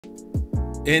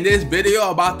In this video,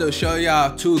 I'm about to show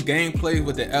y'all two gameplays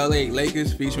with the LA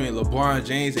Lakers featuring LeBron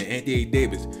James and Anthony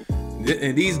Davis.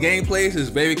 And these gameplays is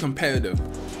very competitive.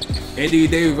 Anthony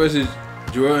Davis versus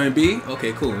Joel Embiid.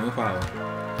 Okay, cool, no foul.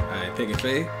 Alright, pick and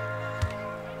fade.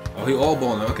 Oh, he all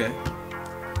balling, okay.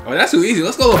 Oh, that's too easy.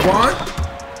 Let's go,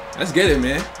 LeBron. Let's get it,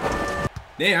 man.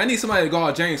 Damn, I need somebody to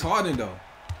guard James Harden, though.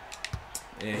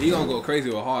 Yeah, he gonna go crazy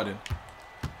with Harden.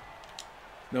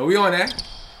 No, we on that.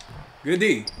 Good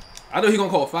D. I thought he gonna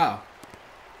call a foul.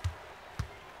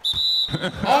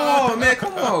 Oh man,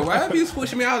 come on! Why are you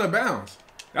pushing me out of bounds?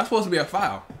 That's supposed to be a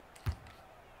foul.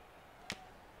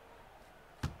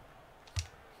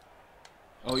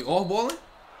 Oh, you all balling?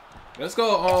 Let's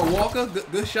go, Walker.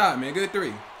 Good shot, man. Good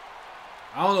three.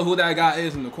 I don't know who that guy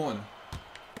is in the corner.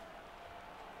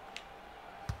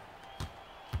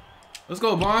 Let's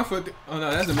go, Bond for. Oh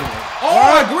no, that's a minute. Oh,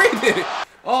 I agree.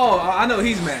 Oh, I know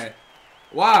he's mad.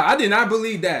 Wow, I did not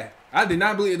believe that. I did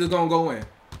not believe it was gonna go in.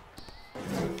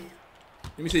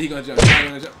 Let me see, he gonna jump.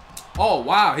 Oh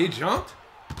wow, he jumped.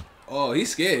 Oh, he's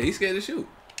scared. He's scared to shoot.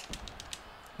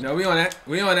 No, we on that.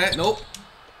 We on that. Nope.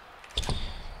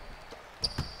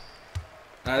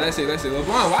 Alright, let's see.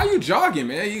 LeBron, why are you jogging,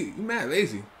 man? You mad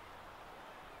lazy.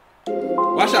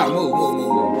 Watch out. Move.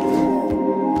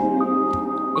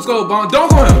 Let's go, LeBron.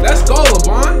 Dunk on him. Let's go,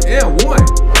 LeBron. And one.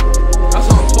 That's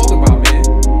what I'm talking about, man.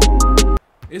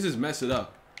 This just mess it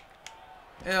up.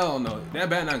 Hell no. That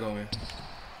bat not going.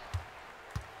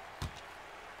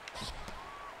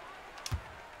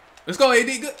 Let's go, AD.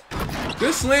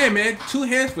 Good slam, man. 2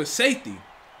 hands for safety.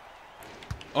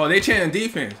 Oh, they chanting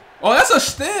defense. Oh, that's a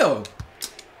steal.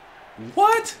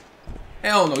 What?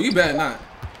 Hell no. You better not.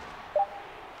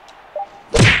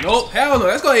 Nope. Hell no.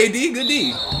 Let's go, AD. Good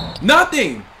D.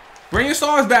 Nothing. Bring your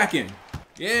stars back in.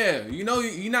 Yeah. You know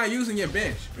you're not using your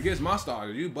bench against my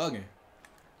stars. You bugging.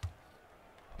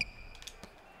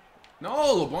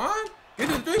 No, LeBron. Get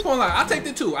to the 3-point line. I'll take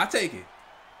the 2. I'll take it.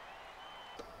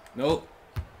 Nope.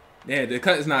 Yeah, the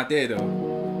cut is not there, though.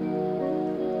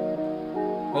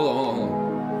 Hold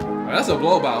on. Oh, that's a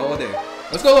blow by all day.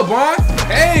 Let's go, LeBron.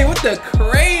 Hey, with the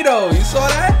cradle. You saw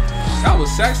that? That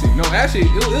was sexy. No, actually,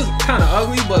 it was kind of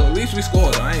ugly, but at least we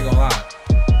scored. I ain't gonna lie.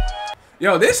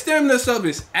 Yo, this stamina stuff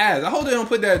is ass. I hope they don't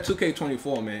put that at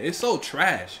 2K24, man. It's so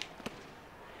trash.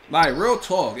 Like, real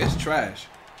talk. It's trash.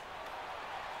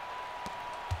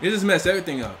 It just messed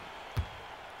everything up.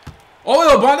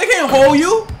 Oh, LeBron, they can't hold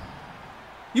you.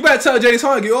 You better tell James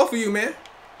Harden to get off of you, man.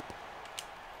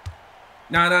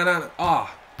 Nah.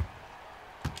 Ah.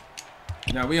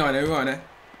 Nah, we on that.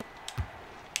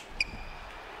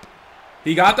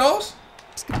 He got those?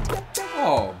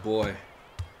 Oh, boy.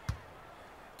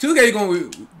 2K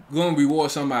gonna reward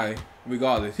somebody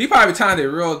regardless. He probably timed it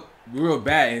real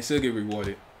bad and still get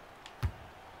rewarded.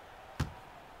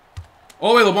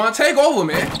 Oh, wait, LeBron, take over,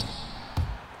 man.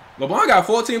 LeBron got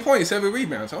 14 points, 7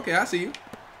 rebounds. Okay, I see you.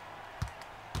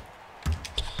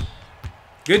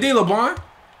 Good D, LeBron.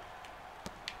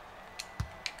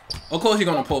 Of course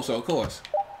you're going to post, so of course.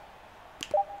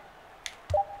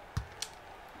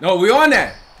 No, we on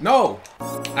that. No.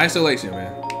 Isolation,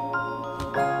 man.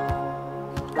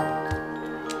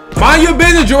 Mind your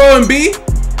business, Joel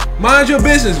Embiid. Mind your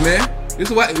business, man. This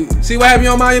is what. See what happens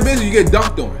on Mind Your Business? You get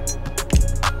dunked on.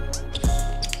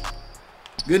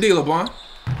 Good deal, LeBron.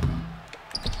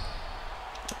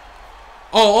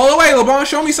 Oh, all the way, LeBron.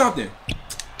 Show me something.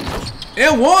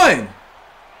 And one.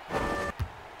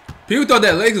 People thought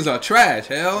that Lakers are trash.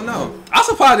 Hell no. I'm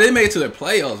surprised they made it to the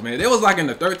playoffs, man. They was like in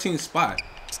the 13th spot.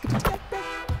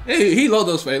 He low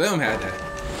those fades. Let them have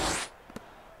that.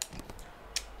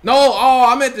 No, oh,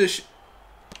 I meant to.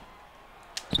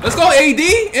 Let's go,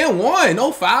 AD. And one.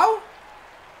 No foul.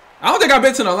 I don't think I've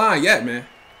been to the line yet, man.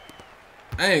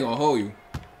 I ain't gonna hold you.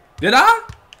 Did I?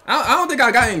 I don't think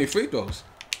I got any free throws.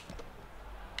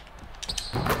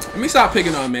 Let me stop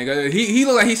picking on him, man. He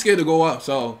look like he's scared to go up,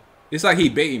 so it's like he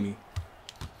baiting me.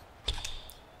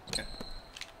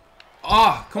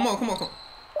 Ah, come on.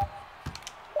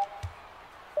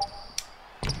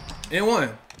 And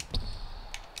one.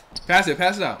 Pass it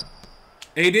out.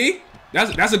 AD?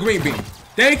 That's a green bean.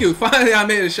 Thank you. Finally, I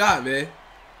made a shot, man.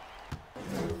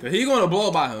 Cause he gonna blow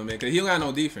by him, man. Cause he don't got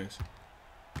no defense.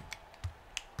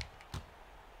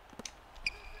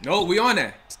 No, we on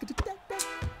that.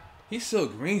 He still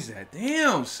greens that.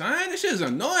 Damn, son. This shit is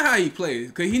annoying how he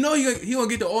plays. Cause he know he gonna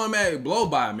get the automatic blow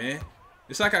by, man.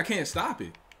 It's like I can't stop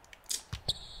it.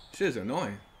 Shit is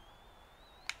annoying.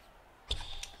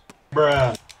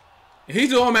 Bruh. He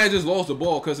just automatically just lost the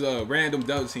ball because of a random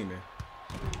double teamer.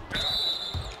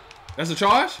 That's a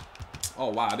charge? Oh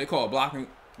wow, they call a blocking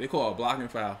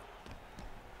foul.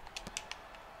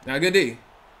 Now good D.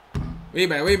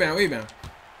 Rebound, rebound, rebound.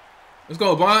 Let's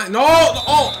go, Bond. No!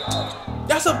 Oh!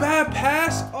 That's a bad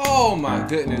pass? Oh my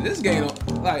goodness. This game,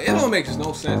 like, it don't make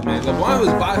no sense, man. LeBron was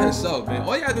by himself, man.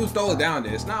 All you gotta do is throw it down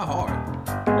there. It's not hard.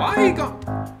 Why he go?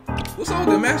 What's up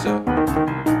with the matchup?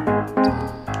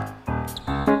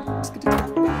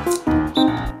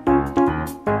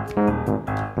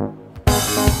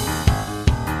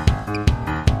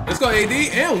 Let's go, AD,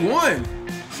 and 1.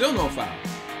 Still no foul.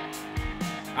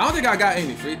 I don't think I got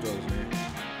any free throws, man.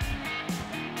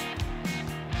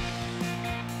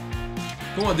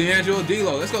 Come on, D'Angelo,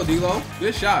 D-Lo. Let's go, D-Lo.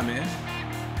 Good shot, man.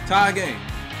 Tie game.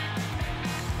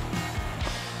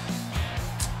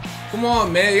 Come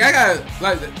on, man. I got,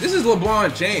 like, this is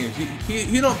LeBron James.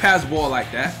 He don't pass the ball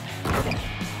like that.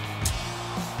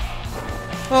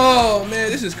 Oh, man,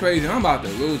 this is crazy. I'm about to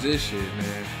lose this shit,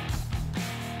 man.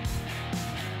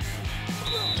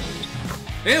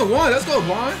 And 1. Let's go,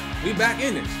 Bron. We back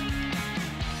in this.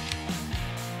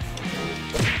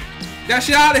 That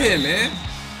shit out of here, man.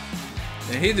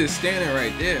 And he just standing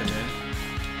right there, man.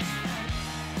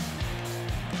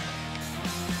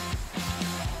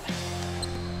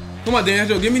 Come on,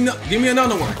 D'Angelo, give me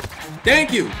another one.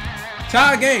 Thank you.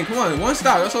 Tie game. Come on, 1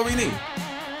 stop. That's all we need.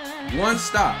 1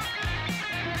 stop.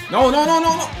 No, no, no,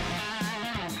 no, no.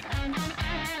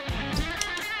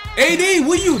 AD,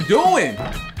 what you doing?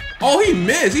 Oh, he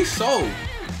missed. He sold.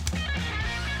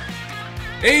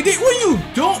 AD, what you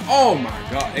doing? Oh my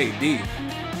God, AD.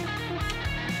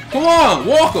 Come on,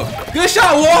 Walker. Good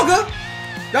shot, Walker.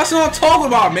 That's what I'm talking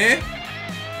about, man.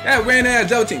 That ran ass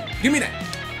double team. Give me that.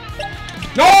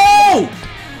 No!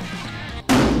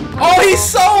 Oh, he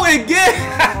sold again.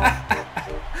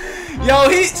 Yo,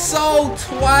 he sold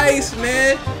twice,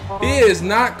 man. He is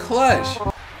not clutch.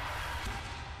 All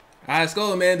right, let's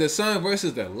go, man. The Suns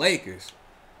versus the Lakers.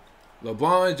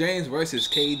 LeBron James versus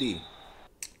KD.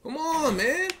 Come on,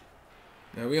 man.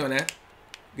 Now we on that.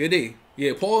 Good D.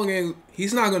 Yeah, Paul again.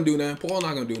 He's not gonna do nothing. Paul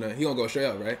not gonna do nothing. He gonna go straight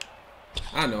up, right?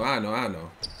 I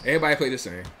know. Everybody play the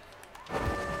same.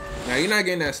 Now you're not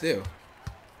getting that steal.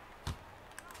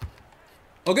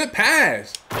 Oh, good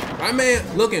pass. My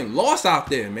man looking lost out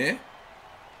there, man.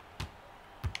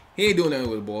 He ain't doing nothing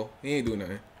with the ball. He ain't doing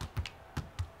nothing.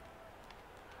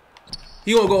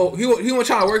 He gonna go. He gonna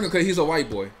try to work him because he's a white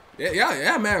boy.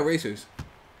 Yeah, mad racist.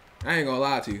 I ain't gonna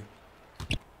lie to you.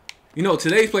 You know,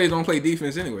 today's players don't play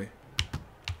defense anyway.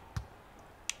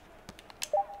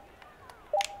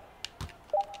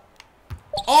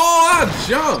 Oh, I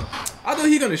jumped. I thought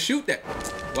he gonna shoot that.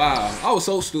 Wow, I was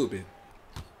so stupid.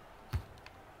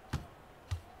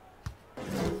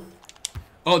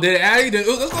 Oh, did it add it?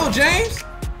 Let's go, James.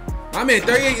 My man,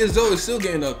 38 years old, is still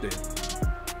getting up there.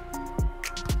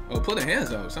 Oh, put the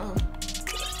hands up, son.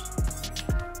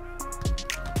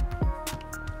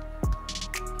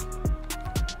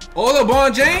 Oh,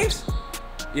 LeBron James?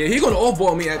 Yeah, he gonna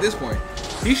off-ball me at this point.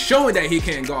 He's showing that he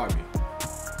can't guard me.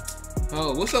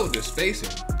 Oh, what's up with the spacing?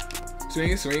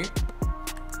 Swing and swing.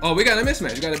 Oh, we got a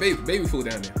mismatch. We got a baby fool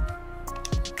down there.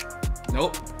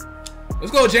 Nope.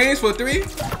 Let's go, James, for 3.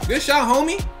 Good shot,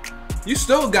 homie. You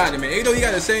still got it, man. Even though you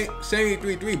got the same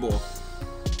 73 ball,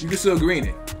 you can still green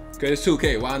it. Because it's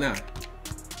 2K. Why not?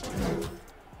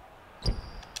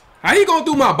 How you going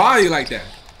through my body like that?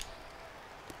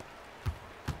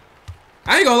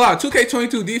 I ain't gonna lie.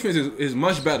 2K22 defense is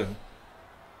much better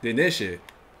than this shit.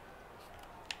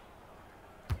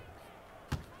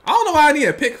 I don't know why I need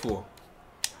a pick for.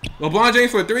 LeBron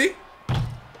James for 3.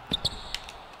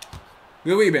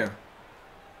 Good rebound.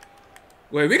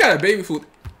 Wait, we got a baby fool.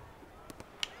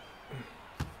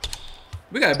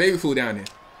 We got a baby fool down there.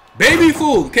 Baby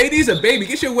fool. KD's a baby.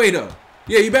 Get your weight up.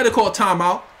 Yeah, you better call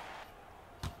timeout.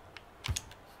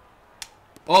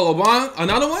 Oh, LeBron.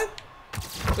 Another one?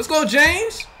 Let's go,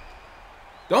 James.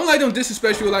 Don't let them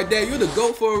disrespect you like that. You're the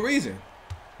GOAT for a reason.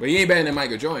 But you ain't better than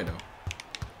Michael Jordan, though.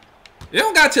 They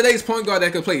don't got today's point guard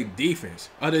that could play defense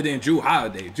other than Drew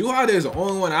Holiday. Drew Holiday is the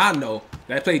only one I know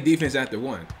that played defense after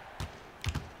 1.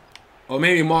 Or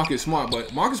maybe Marcus Smart,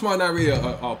 but Marcus Smart not really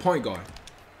a point guard.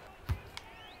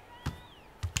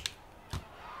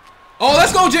 Oh,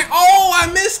 let's go, Jay. Oh, I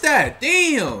missed that.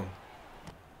 Damn.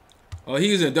 Oh,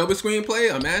 he was a double screen play.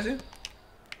 Imagine.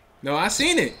 No, I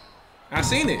seen it. I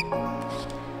seen it.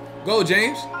 Go,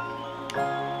 James.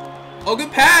 Oh,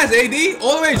 good pass, AD.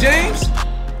 All the way, James.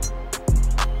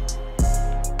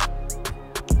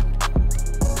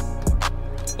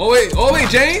 Oh wait,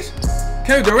 James.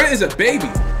 Kevin Durant is a baby.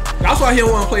 That's why he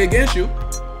don't want to play against you.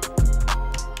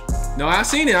 No, I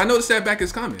seen it. I know the setback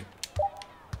is coming.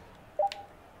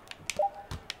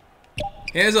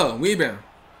 Hands up. Rebound.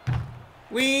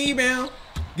 Rebound.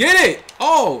 Get it.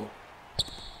 Oh.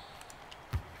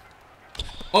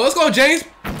 Oh, let's go, James.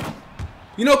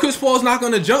 You know Chris Paul's not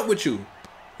going to jump with you.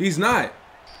 He's not.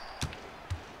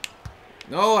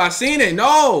 No, I seen it.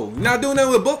 No, you're not doing that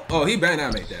with Book. Oh, he better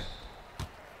not make that.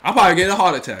 I'll probably get a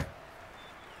heart attack.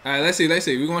 All right, let's see. Let's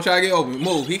see. We're going to try to get open.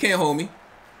 Move. He can't hold me.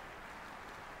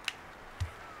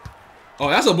 Oh,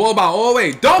 that's a blow by all the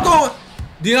way. Dunk on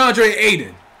DeAndre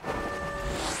Ayton.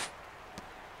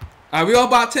 All right, we all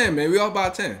about 10, man. We all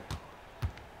about 10.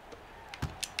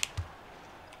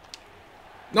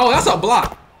 No, that's a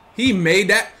block. He made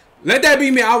that. Let that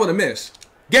be me. I would have missed.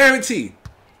 Guaranteed.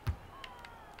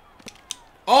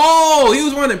 Oh, he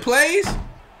was running plays?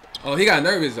 Oh, he got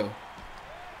nervous, though.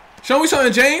 Show me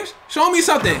something, James. Show me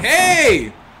something.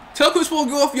 Hey! Tell Chris Paul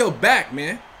to go off your back,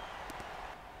 man.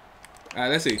 All right,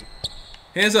 let's see.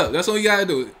 Hands up. That's all you got to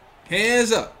do.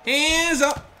 Hands up. Hands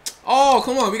up. Oh,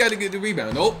 come on. We got to get the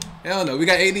rebound. Nope. Hell no. We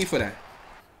got AD for that.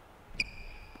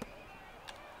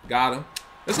 Got him.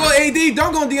 Let's go AD.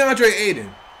 Dunk on DeAndre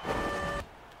Ayton.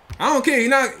 I don't care.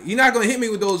 You're not going to hit me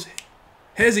with those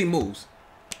hezzy moves.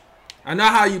 I know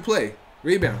how you play.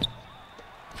 Rebound.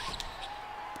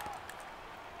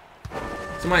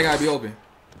 Somebody got to be open.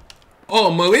 Oh,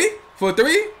 Malik for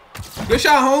 3. Good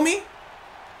shot, homie.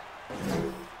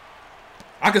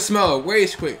 I could smell it way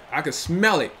quick. I could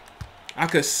smell it. I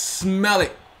could smell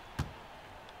it.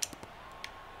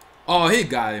 Oh, he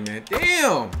got it, man.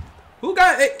 Damn. Who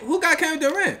got Kevin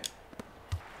Durant?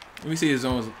 Let me see his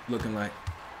zones looking like.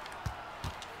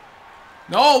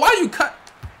 No, why you cut?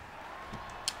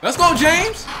 Let's go,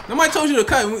 James. Nobody told you to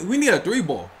cut. We need a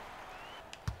 3-ball.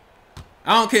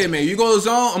 I don't care, man. You go to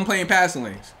zone, I'm playing passing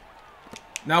lanes.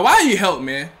 Now, why you help,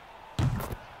 man?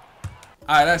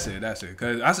 All right, that's it. That's it.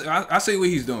 Because I see what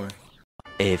he's doing.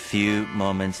 A few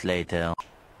moments later.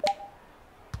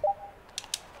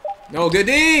 No, good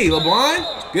D,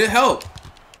 LeBron. Good help.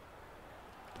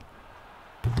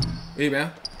 Hey,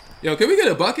 man. Yo, can we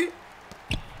get a bucket?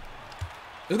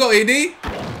 Let's go, AD.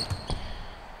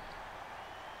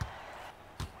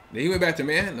 Then he went back to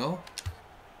man. No.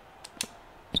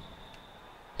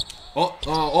 Oh,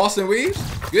 Austin Reeves.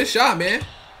 Good shot, man.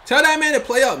 Tell that man to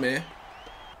play up, man.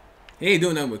 He ain't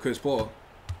doing nothing with Chris Paul.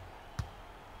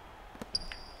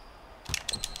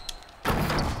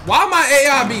 Why my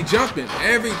AI be jumping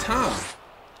every time?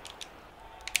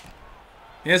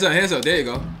 Hands up, hands up. There you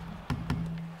go.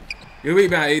 Good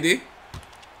rebound, AD.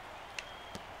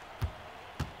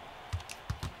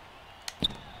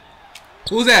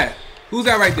 Who's that? Who's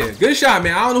that right there? Good shot,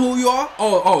 man. I don't know who you are.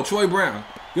 Oh, Troy Brown.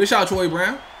 Good shot, Troy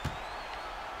Brown.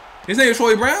 His name is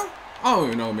Troy Brown? I don't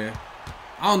even know, man.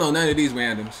 I don't know none of these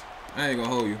randoms. I ain't gonna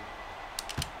hold you.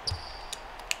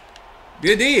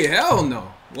 Good D. Hell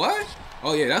no. What?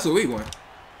 Oh, yeah, that's what we want.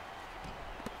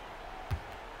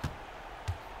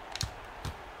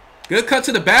 Good cut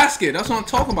to the basket. That's what I'm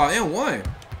talking about. And one.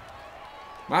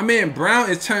 My man Brown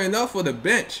is turning up for the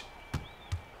bench.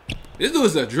 This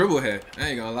dude's a dribble head. I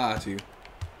ain't gonna lie to you.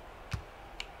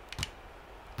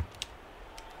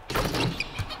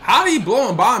 How did he blow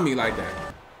and by me like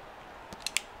that?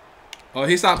 Oh,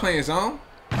 he stopped playing zone?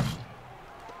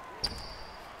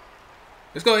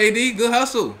 Let's go, AD. Good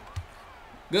hustle.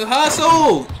 Good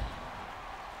hustle.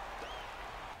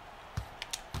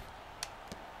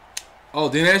 Oh,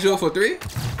 D'Angelo for 3.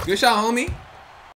 Good shot, homie.